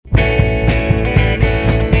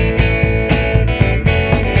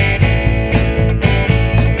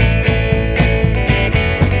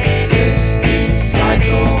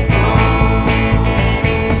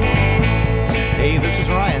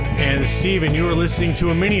You are listening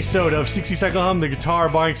to a mini-sode of 60 Cycle Hum, the guitar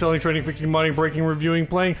buying, selling, trading, fixing, modding, breaking, reviewing,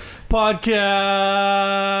 playing podcast.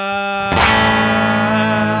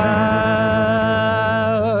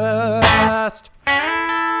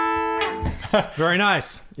 Very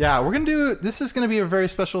nice. Yeah, we're gonna do. This is gonna be a very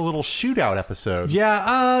special little shootout episode. Yeah.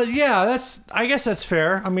 I guess that's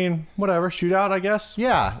fair. I mean, whatever. Shootout, I guess.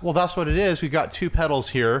 Yeah. Well, that's what it is. We've got two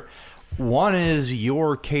pedals here. One is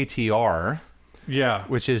your KTR. Yeah.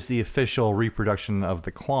 Which is the official reproduction of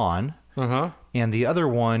the Klon. Uh-huh. And the other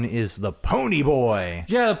one is the Ponyboy.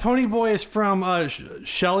 Yeah, the Ponyboy is from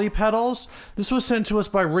Chellee pedals. This was sent to us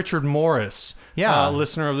by Richard Morris,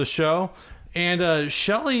 listener of the show. And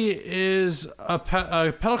Chellee is a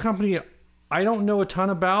pedal company I don't know a ton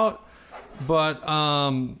about, but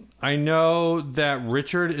I know that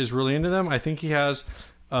Richard is really into them. I think he has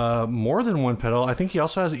more than one pedal. I think he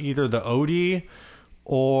also has either the OD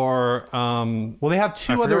or well, they have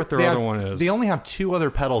two other. What their other one is. They only have two other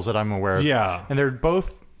pedals that I'm aware of. Yeah, and they're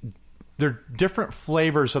different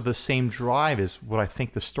flavors of the same drive. Is what I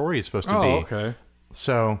think the story is supposed to be. Okay.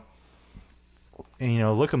 So,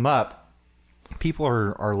 look them up. People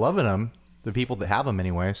are loving them. The people that have them,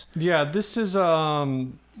 anyways. Yeah, this is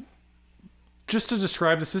just to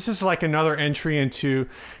describe this. This is like another entry into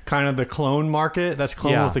kind of the clone market. That's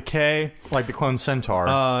Klon with a K, like the Clone Centaur.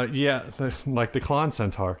 Like the Klon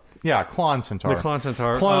Centaur. Yeah, Klon Centaur. The Klon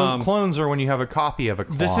Centaur. Clones are when you have a copy of a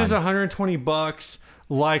Klon. This is $120.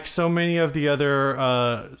 Like so many of the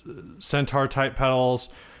other Centaur type pedals,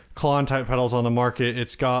 Klon type pedals on the market,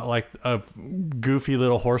 it's got like a goofy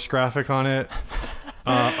little horse graphic on it.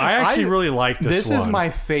 I actually really like this one. This is my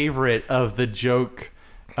favorite of the joke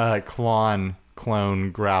clone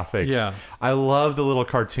graphics. Yeah. I love the little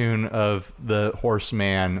cartoon of the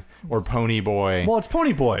horseman or Ponyboy. Well, it's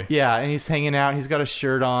Ponyboy. Yeah, and he's hanging out. He's got a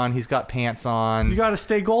shirt on. He's got pants on. You got to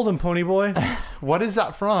stay golden, Ponyboy. What is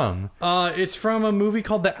that from? It's from a movie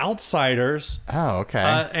called The Outsiders. Oh,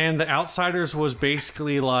 okay. And The Outsiders was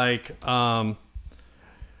basically like, I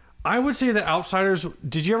would say The Outsiders.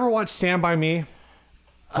 Did you ever watch Stand By Me?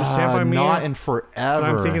 Stand By Me? Not in forever.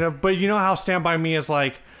 I'm thinking of, but you know how Stand By Me is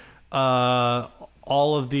like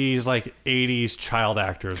all of these like 80s child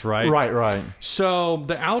actors, right? Right. So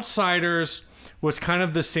The Outsiders was kind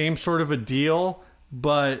of the same sort of a deal,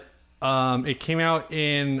 but it came out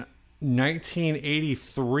in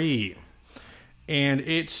 1983. And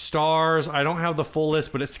it stars, I don't have the full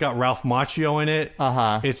list, but it's got Ralph Macchio in it.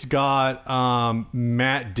 Uh-huh. It's got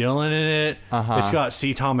Matt Dillon in it. Uh-huh. It's got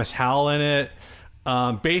C. Thomas Howell in it.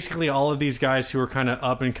 Basically all of these guys who are kind of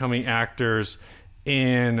up and coming actors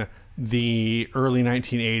in the early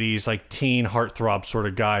 1980s, like teen heartthrob sort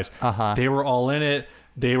of guys. Uh-huh. They were all in it.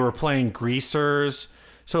 They were playing greasers.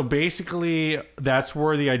 So basically that's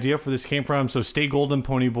where the idea for this came from. So Stay Golden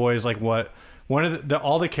Ponyboy is like what one of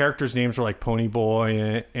all the characters' names are like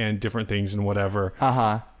Ponyboy and different things and whatever.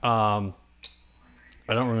 Uh-huh. I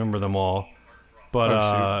don't remember them all,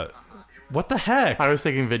 but what the heck? I was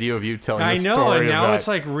taking video of you telling I the know, story and now of that. it's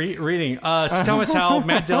like reading. Thomas Howell,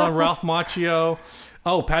 Matt Dillon, Ralph Macchio.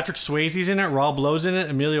 Oh, Patrick Swayze's in it. Rob Lowe's in it.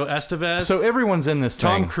 Emilio Estevez. So everyone's in this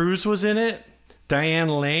Tom thing. Cruise was in it. Diane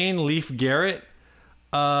Lane, Leif Garrett.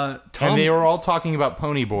 And they were all talking about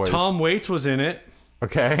Ponyboys. Tom Waits was in it.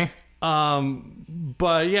 Okay.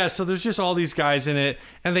 But yeah, so there's just all these guys in it,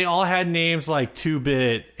 and they all had names like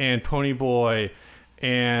 2-Bit and Ponyboy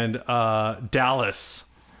and Dallas.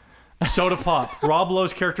 Soda Pop. Rob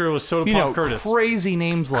Lowe's character was Soda Pop Curtis. Crazy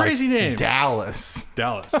names like Dallas.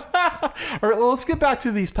 All All right, well, let's get back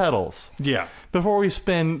to these pedals. Yeah. Before we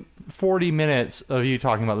spend 40 minutes of you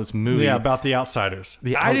talking about this movie. Yeah, about The Outsiders.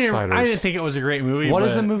 I didn't think it was a great movie. What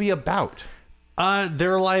is the movie about?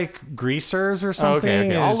 They're like greasers or something.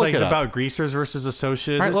 Okay. I'll look it up. About greasers versus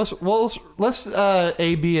associates. All right, let's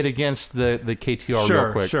A/B it against the KTR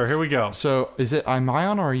real quick. Sure, here we go. So, am I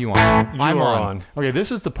on or are you on? I'm on. Okay,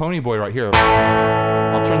 this is the Ponyboy right here.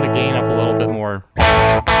 I'll turn the gain up a little bit more.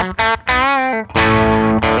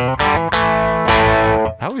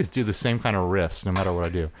 I always do the same kind of riffs no matter what I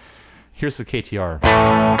do. Here's the KTR.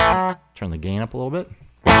 Turn the gain up a little bit.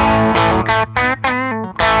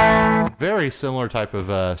 Very similar type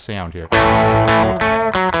of sound here.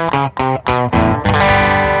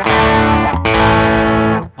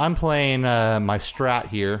 I'm playing my Strat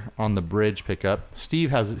here on the bridge pickup.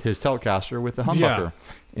 Steve has his Telecaster with the humbucker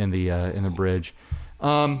in the bridge.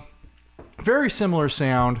 Very similar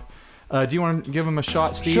sound. Do you want to give him a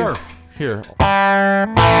shot, Steve? Sure. Here.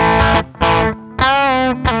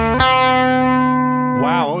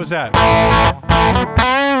 Wow, what was that?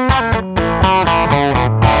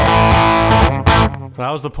 That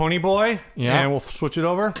was the Ponyboy. Yeah. And we'll switch it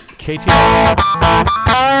over. KTR.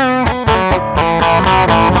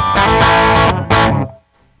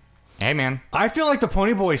 Hey, man. I feel like the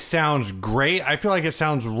Ponyboy sounds great. I feel like it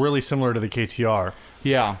sounds really similar to the KTR.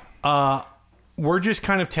 Yeah. We're just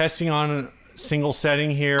kind of testing on a single setting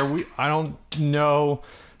here. I don't know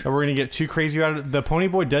that we're going to get too crazy about it. The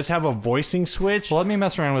Ponyboy does have a voicing switch. Well, let me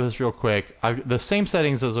mess around with this real quick. The same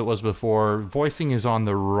settings as it was before. Voicing is on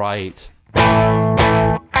the right.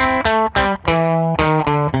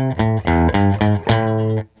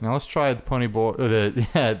 Now let's try the Ponyboy,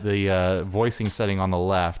 the voicing setting on the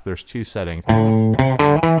left. There's two settings.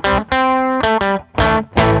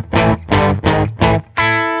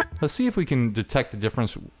 Let's see if we can detect the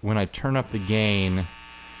difference when I turn up the gain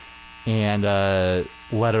and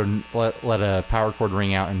let a power chord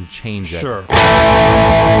ring out and change it. Sure.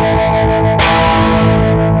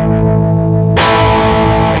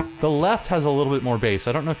 The left has a little bit more bass.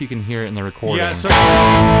 I don't know if you can hear it in the recording. Yeah, so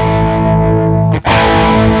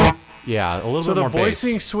yeah, a little So bit the more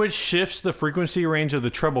voicing bass. switch shifts the frequency range of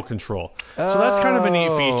the treble control. So that's kind of a neat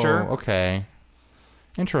feature. Okay.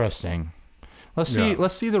 Interesting. Let's see. Yeah.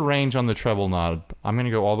 Let's see the range on the treble knob. I'm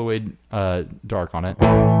gonna go all the way dark on it.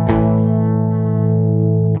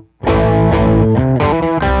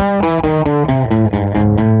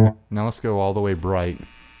 Now let's go all the way bright.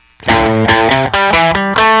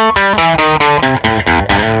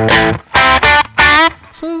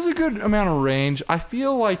 So there's a good amount of range. I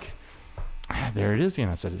feel like there it is again.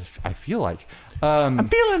 I said I feel like I'm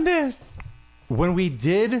feeling this. when we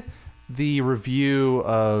did the review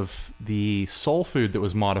of the soul food that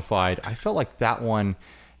was modified, I felt like that one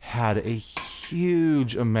had a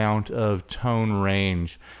huge amount of tone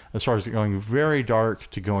range as far as going very dark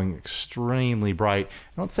to going extremely bright.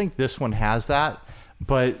 I don't think this one has that,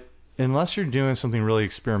 but unless you're doing something really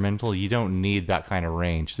experimental, you don't need that kind of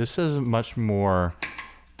range. This is much more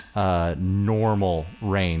normal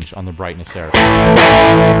range on the brightness there.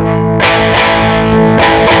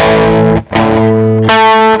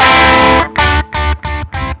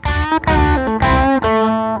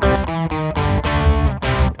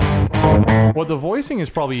 What the voicing is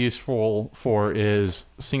probably useful for is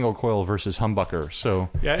single coil versus humbucker. So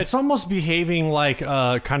Yeah, it's almost behaving like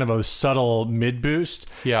kind of a subtle mid boost.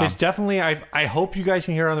 Yeah. It's definitely. I hope you guys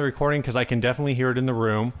can hear it on the recording because I can definitely hear it in the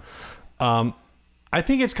room. I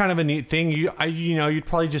think it's kind of a neat thing. You'd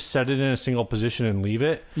probably just set it in a single position and leave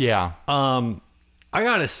it. yeah, I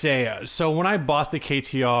gotta say, so when I bought the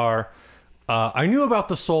KTR, I knew about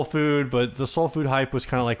the soul food, but the soul food hype was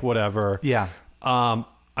kind of like whatever. yeah,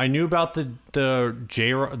 I knew about the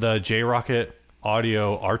J Rocket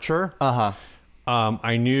Audio Archer.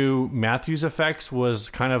 I knew Matthews Effects was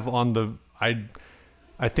kind of on the.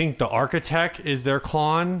 I think the Architect is their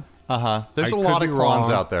Klon. There's I a lot could of be clones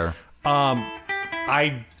wrong. out there.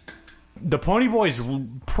 The Ponyboy's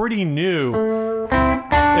pretty new.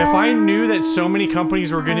 If I knew that so many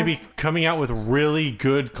companies were going to be coming out with really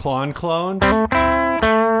good clone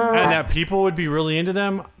and that people would be really into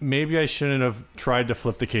them, maybe I shouldn't have tried to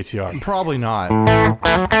flip the KTR. Probably not.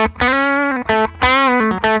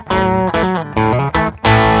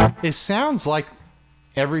 It sounds like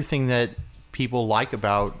everything that people like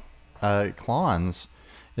about clones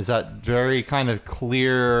is that very kind of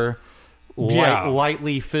clear,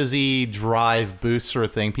 lightly fizzy drive boost sort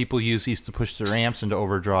of thing. People use these to push their amps into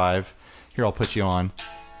overdrive. Here, I'll put you on.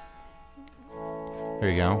 There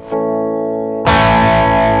you go.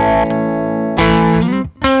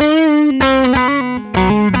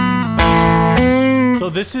 So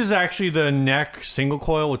this is actually the neck single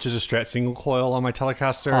coil, which is a Strat single coil on my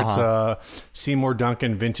Telecaster. It's a Seymour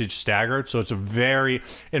Duncan Vintage Staggered. So it's a very,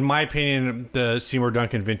 in my opinion, the Seymour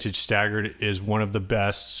Duncan Vintage Staggered is one of the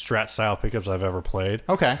best Strat style pickups I've ever played.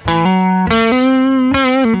 Okay.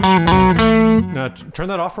 Now turn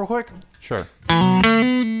that off real quick. Sure.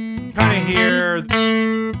 Kind of hear.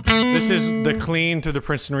 This is the clean through the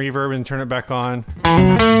Princeton reverb, and turn it back on.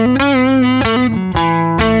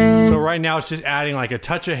 So right now it's just adding like a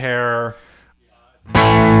touch of hair,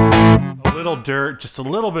 a little dirt, just a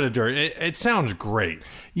little bit of dirt. It sounds great.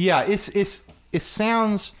 Yeah, it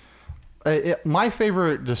sounds. My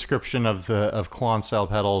favorite description of Klon style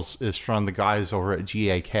pedals is from the guys over at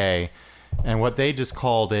GAK, and what they just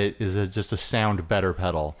called it is just a sound better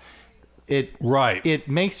pedal. It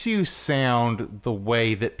makes you sound the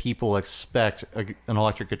way that people expect an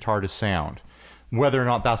electric guitar to sound. Whether or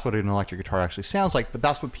not that's what an electric guitar actually sounds like, but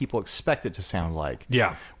that's what people expect it to sound like.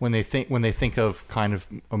 Yeah. When they think of kind of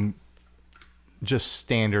just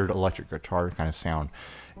standard electric guitar kind of sound,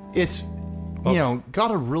 it's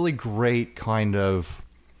got a really great kind of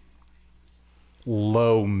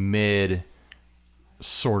low mid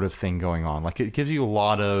sort of thing going on. Like it gives you a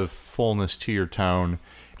lot of fullness to your tone.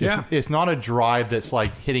 It's not a drive that's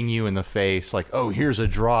like hitting you in the face. Like, oh, here's a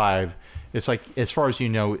drive. It's like, as far as you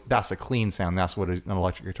know, that's a clean sound. That's what an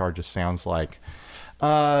electric guitar just sounds like.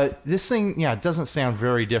 This thing, it doesn't sound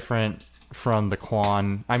very different from the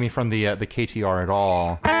Klon. I mean, from the KTR at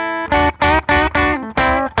all.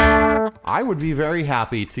 I would be very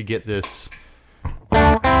happy to get this.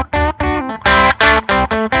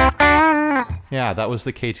 Yeah, that was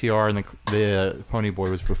the KTR, and the Ponyboy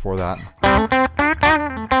was before that.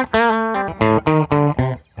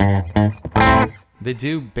 They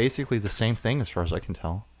do basically the same thing as far as I can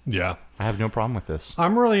tell. Yeah. I have no problem with this.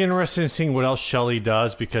 I'm really interested in seeing what else Chellee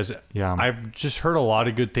does, because I've just heard a lot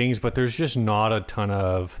of good things, but there's just not a ton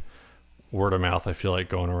of word of mouth, I feel like,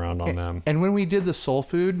 going around on them. And when we did the Soul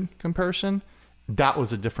Food comparison, that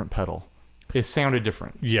was a different pedal. It sounded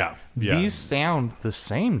different. Yeah. These sound the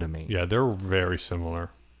same to me. Yeah, they're very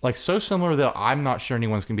similar. Like, so similar that I'm not sure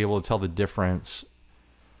anyone's going to be able to tell the difference.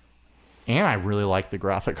 And I really like the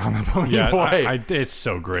graphic on the Ponyboy. Yeah, it's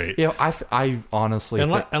so great. Yeah, I honestly...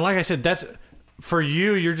 And like I said, that's... For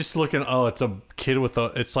you, you're just looking, it's a kid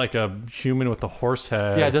it's like a human with a horse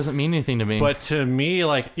head. Yeah, it doesn't mean anything to me. But to me,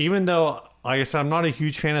 like, even though, like I said, I'm not a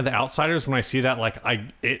huge fan of the Outsiders, when I see that, like,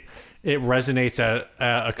 it resonates at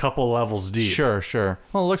a couple levels deep. Sure.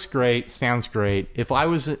 Well, it looks great, sounds great. If I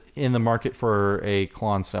was in the market for a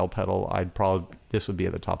Klon style pedal, this would be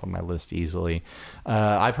at the top of my list easily.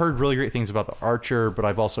 I've heard really great things about the Archer, but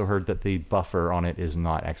I've also heard that the buffer on it is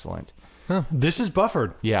not excellent. Huh. This is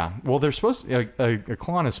buffered. Yeah. Well, they're supposed to, a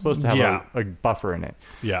Klon is supposed to have a buffer in it.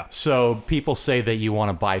 Yeah. So people say that you want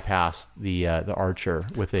to bypass the Archer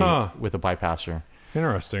with a bypasser.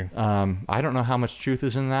 Interesting. I don't know how much truth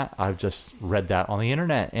is in that. I've just read that on the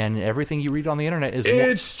internet, and everything you read on the internet is...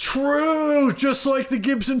 It's true! Just like the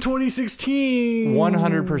Gibson 2016!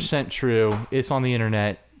 100% true. It's on the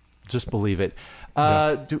internet. Just believe it.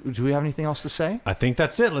 Do we have anything else to say? I think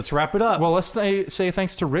that's it. Let's wrap it up. Well, let's say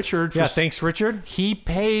thanks to Richard. Thanks, Richard. He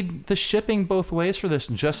paid the shipping both ways for this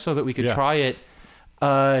just so that we could try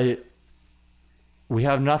it. We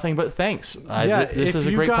have nothing but thanks. This is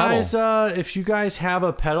a great pedal. If you guys have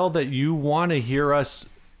a pedal that you want to hear us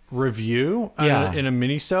review in a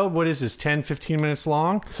mini-sode, what is this, 10, 15 minutes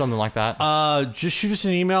long? Something like that. Just shoot us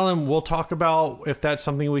an email and we'll talk about if that's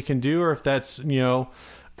something we can do, or if that's,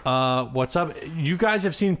 what's up. You guys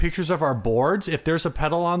have seen pictures of our boards. If there's a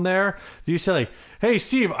pedal on there, you say like, hey,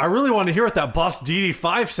 Steve, I really want to hear what that Boss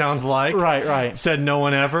DD5 sounds like. Right. Said no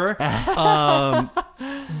one ever.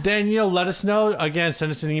 Then, let us know. Again, send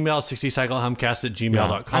us an email,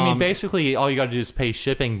 60cyclehumcast@gmail.com. I mean, basically, all you got to do is pay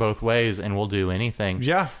shipping both ways, and we'll do anything.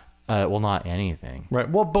 Yeah. Well, not anything. Right.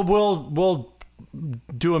 Well, but we'll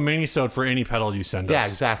do a mini-sode for any pedal you send us. Yeah,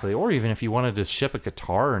 exactly. Or even if you wanted to ship a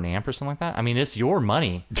guitar or an amp or something like that. I mean, it's your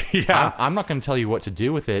money. Yeah. I'm not going to tell you what to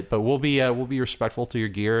do with it, but we'll be respectful to your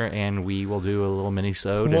gear, and we will do a little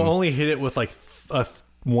mini-sode. We'll only hit it with like a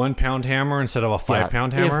 1 pound hammer instead of a 5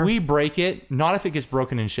 pound hammer. If we break it, not if it gets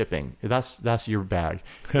broken in shipping. That's your bag.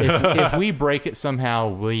 If we break it somehow,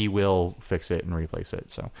 we will fix it and replace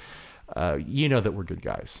it. So, you know that we're good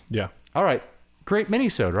guys. Yeah. All right. Great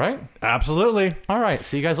mini-sode, right? Absolutely. All right.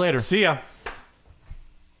 See you guys later. See ya.